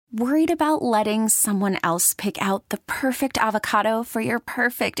Worried about letting someone else pick out the perfect avocado for your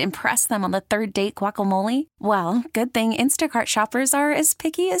perfect impress them on the third date guacamole? Well, good thing Instacart shoppers are as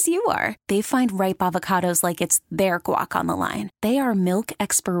picky as you are. They find ripe avocados like it's their guac on the line. They are milk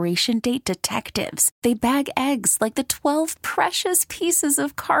expiration date detectives. They bag eggs like the 12 precious pieces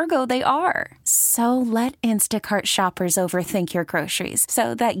of cargo they are. So let Instacart shoppers overthink your groceries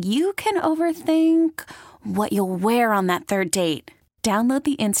so that you can overthink what you'll wear on that third date. Download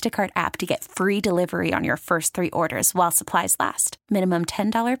the Instacart app to get free delivery on your first 3 orders while supplies last. Minimum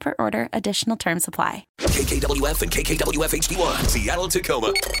 $10 per order. Additional terms apply. KKWF and KKWF HD1, Seattle,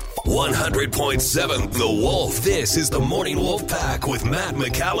 Tacoma. 100.7 The Wolf. This is the Morning Wolf Pack with Matt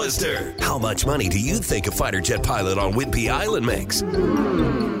McAllister. How much money do you think a fighter jet pilot on Whidbey Island makes?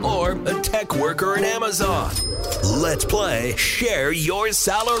 Or a tech worker at Amazon? Let's play Share Your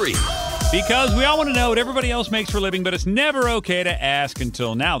Salary. Because we all want to know what everybody else makes for a living, but it's never okay to ask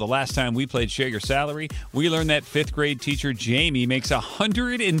until now. The last time we played Share Your Salary, we learned that 5th grade teacher Jamie makes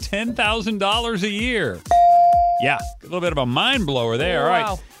 $110,000 a year. Yeah, a little bit of a mind blower there. Wow.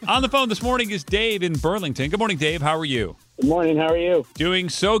 All right. On the phone this morning is Dave in Burlington. Good morning, Dave. How are you? Good morning. How are you? Doing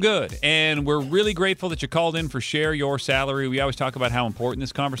so good. And we're really grateful that you called in for Share Your Salary. We always talk about how important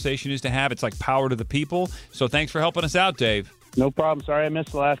this conversation is to have. It's like power to the people. So thanks for helping us out, Dave. No problem. Sorry I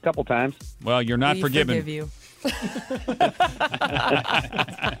missed the last couple times. Well, you're not forgiven. Forgive you.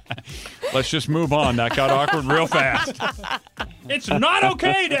 Let's just move on. That got awkward real fast. It's not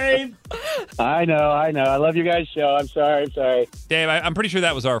okay, Dave. I know. I love you guys' show. I'm sorry. Dave, I'm pretty sure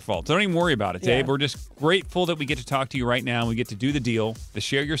that was our fault. So don't even worry about it, Dave. Yeah. We're just grateful that we get to talk to you right now. We get to do the deal, the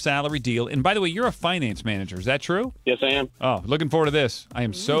Share Your Salary deal. And by the way, you're a finance manager. Is that true? Yes, I am. Oh, looking forward to this. I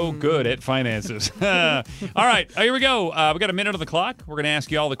am so good at finances. All right, here we go. We got a minute on the clock. We're going to ask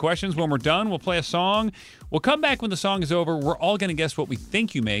you all the questions. When we're done, we'll play a song. We'll come back when the song is over. We're all going to guess what we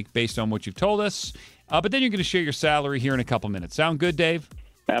think you make based on what you've told us. But then you're going to share your salary here in a couple minutes. Sound good, Dave?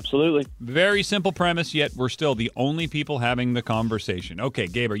 Absolutely. Very simple premise, yet we're still the only people having the conversation. Okay,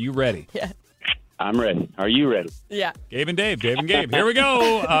 Gabe, are you ready? Yeah. I'm ready. Are you ready? Yeah. Gabe and Dave. Here we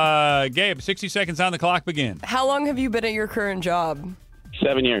go. Gabe, 60 seconds on the clock. Begin. How long have you been at your current job?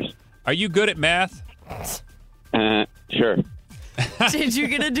 7 years. Are you good at math? Sure. Did you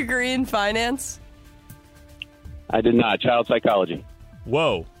get a degree in finance? I did not. Child psychology.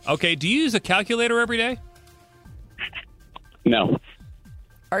 Whoa. Okay, do you use a calculator every day? No.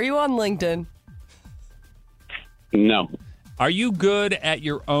 Are you on LinkedIn? No. Are you good at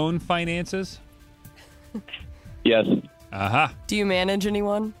your own finances? Yes. Uh-huh. Do you manage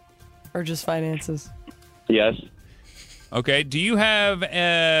anyone? Or just finances? Yes. Okay, do you have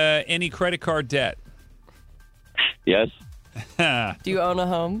any credit card debt? Yes. Do you own a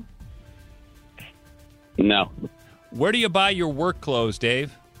home? No. Where do you buy your work clothes,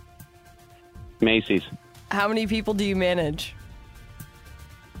 Dave? Macy's. How many people do you manage?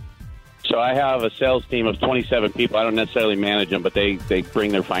 So I have a sales team of 27 people. I don't necessarily manage them, but they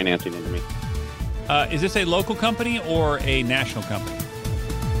bring their financing into me. Is this a local company or a national company?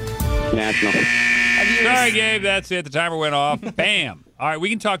 National. Sorry, Gabe, that's it. The timer went off. Bam. All right, we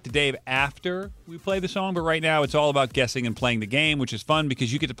can talk to Dave after we play the song, but right now it's all about guessing and playing the game, which is fun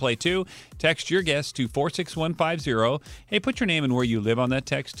because you get to play too. Text your guess to 46150. Hey, put your name and where you live on that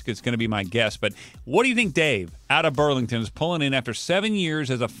text because it's going to be my guess. But what do you think Dave out of Burlington is pulling in after 7 years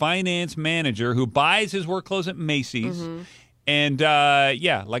as a finance manager who buys his work clothes at Macy's? Mm-hmm. And,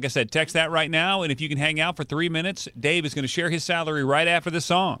 yeah, like I said, text that right now. And if you can hang out for 3 minutes, Dave is going to share his salary right after the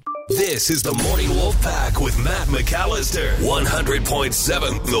song. This is the Morning Wolf Pack with Matt McAllister.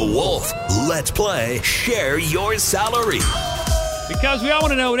 100.7 The Wolf. Let's play Share Your Salary. Because we all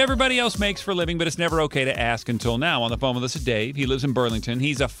want to know what everybody else makes for a living, but it's never okay to ask until now. On the phone with us is Dave. He lives in Burlington.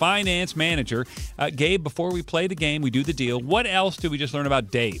 He's a finance manager. Gabe, before we play the game, we do the deal. What else did we just learn about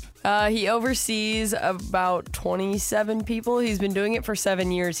Dave? He oversees about 27 people. He's been doing it for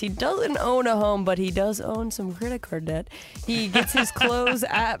 7 years. He doesn't own a home, but he does own some credit card debt. He gets his clothes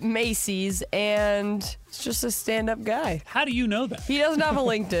at Macy's, and he's just a stand-up guy. How do you know that? He doesn't have a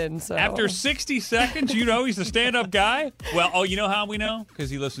LinkedIn, so... After 60 seconds, you know he's a stand-up guy? Well, oh, you know how we know?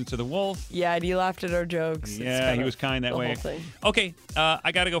 Because he listens to The Wolf. Yeah, and he laughed at our jokes. Yeah, he was kind that the way. whole thing. Okay,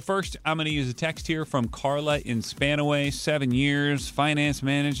 I got to go first. I'm going to use a text here from Carla in Spanaway, 7 years, finance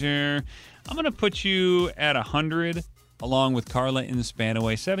manager. I'm going to put you at 100 along with Carla in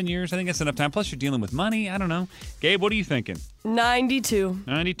Spanaway. 7 years, I think that's enough time. Plus, you're dealing with money. I don't know. Gabe, what are you thinking? 92.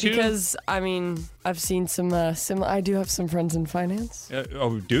 92? Because, I mean, I've seen some, I do have some friends in finance.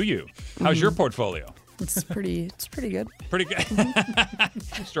 Oh, do you? How's your portfolio? It's pretty good. Pretty good.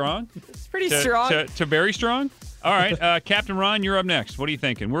 Strong? It's pretty strong. To very strong? All right, Captain Ron, you're up next. What are you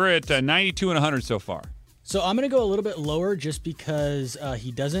thinking? We're at 92 and 100 so far. So I'm going to go a little bit lower just because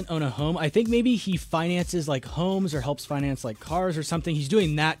he doesn't own a home. I think maybe he finances like homes or helps finance like cars or something. He's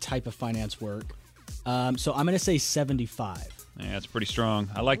doing that type of finance work. So I'm going to say 75. Yeah, that's pretty strong.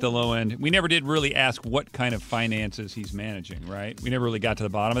 I like the low end. We never did really ask what kind of finances he's managing, right? We never really got to the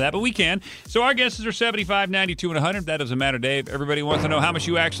bottom of that, but we can. So our guesses are 75, 92, and 100. That doesn't matter, Dave. Everybody wants to know how much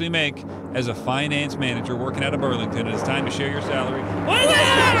you actually make as a finance manager working out of Burlington. It's time to share your salary. What is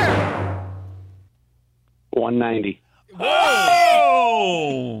that? 190.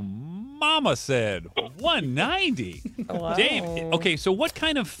 Whoa! Mama said 190. Wow. Dave, okay, so what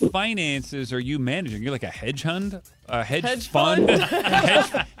kind of finances are you managing? You're like a hedge fund? A hedge fund?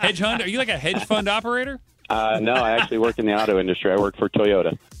 hedge fund? Are you like a hedge fund operator? No, I actually work in the auto industry. I work for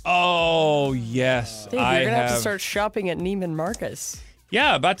Toyota. Oh, yes. Dave, you're going to have to start shopping at Neiman Marcus.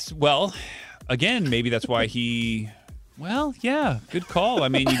 Yeah, that's, well, again, maybe that's why he... Well, yeah, good call. I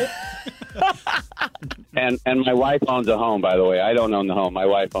mean, And my wife owns a home, by the way. I don't own the home. My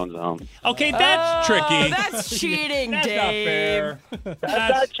wife owns the home. okay, that's tricky. That's cheating, That's Dave. not fair.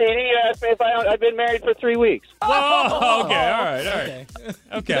 That's not cheating. You asked me if I've been married for 3 weeks. Whoa, okay, all right.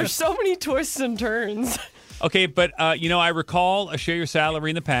 Okay. There's so many twists and turns. Okay, but, I recall a Share Your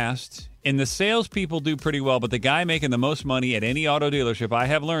Salary in the past, and the salespeople do pretty well, but the guy making the most money at any auto dealership, I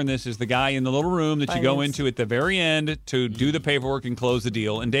have learned this, is the guy in the little room that you go into at the very end to do the paperwork and close the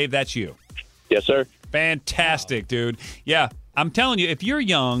deal. And, Dave, that's you. Yes, sir. Fantastic, dude. Yeah, I'm telling you, if you're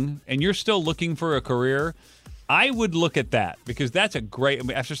young and you're still looking for a career, I would look at that because that's a great,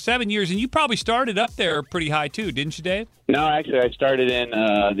 after 7 years, and you probably started up there pretty high too, didn't you, Dave? No, actually, I started in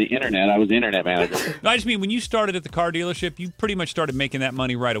the internet. I was the internet manager. No, I just mean when you started at the car dealership, you pretty much started making that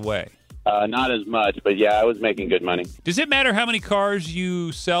money right away. Not as much, but yeah, I was making good money. Does it matter how many cars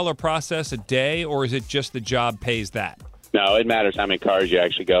you sell or process a day, or is it just the job pays that? No, it matters how many cars you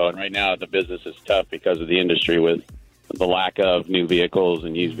actually go. And right now, the business is tough because of the industry with the lack of new vehicles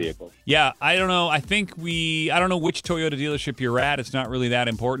and used vehicles. Yeah, I don't know. I don't know which Toyota dealership you're at. It's not really that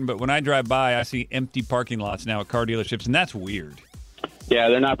important. But when I drive by, I see empty parking lots now at car dealerships, and that's weird. Yeah,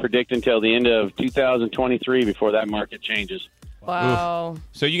 they're not predicting until the end of 2023 before that market changes. Wow. Oof.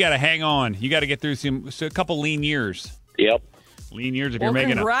 So you got to hang on. You got to get through a couple lean years. Yep. Lean years if Well, you're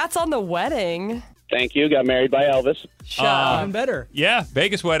making congrats on the wedding. Thank you. Got married by Elvis. Even better. Yeah,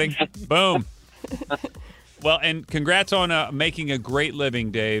 Vegas wedding. Boom. Well, and congrats on making a great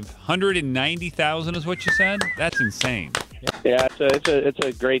living, Dave. $190,000 is what you said? That's insane. Yeah, it's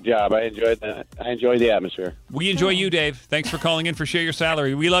a great job. I enjoy the atmosphere. We enjoy you, Dave. Thanks for calling in for Share Your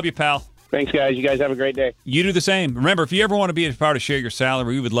Salary. We love you, pal. Thanks, guys. You guys have a great day. You do the same. Remember, if you ever want to be a part of Share Your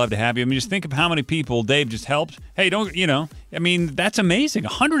Salary, we would love to have you. I mean, just think of how many people Dave just helped. Hey, that's amazing.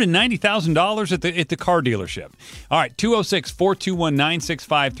 $190,000 at the car dealership. All right,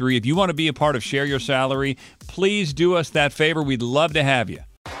 206-421-9653. If you want to be a part of Share Your Salary, please do us that favor. We'd love to have you.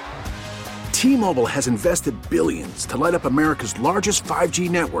 T-Mobile has invested billions to light up America's largest 5G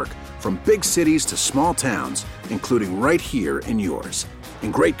network, from big cities to small towns, including right here in yours.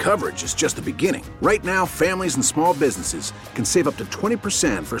 And great coverage is just the beginning. Right now, families and small businesses can save up to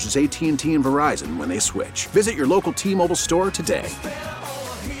 20% versus AT&T and Verizon when they switch. Visit your local T-Mobile store today.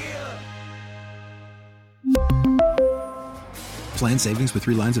 Plan savings with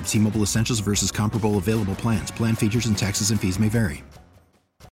 3 lines of T-Mobile Essentials versus comparable available plans. Plan features and taxes and fees may vary.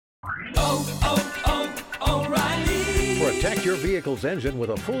 Protect your vehicle's engine with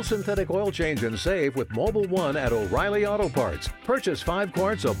a full synthetic oil change and save with Mobil 1 at O'Reilly Auto Parts. Purchase 5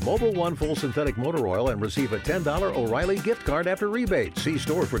 quarts of Mobil 1 full synthetic motor oil and receive a $10 O'Reilly gift card after rebate. See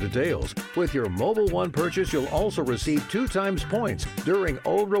store for details. With your Mobil 1 purchase, you'll also receive 2 times points during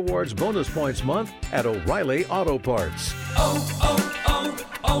O Rewards Bonus Points Month at O'Reilly Auto Parts.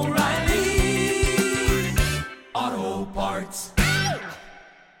 O'Reilly Auto Parts.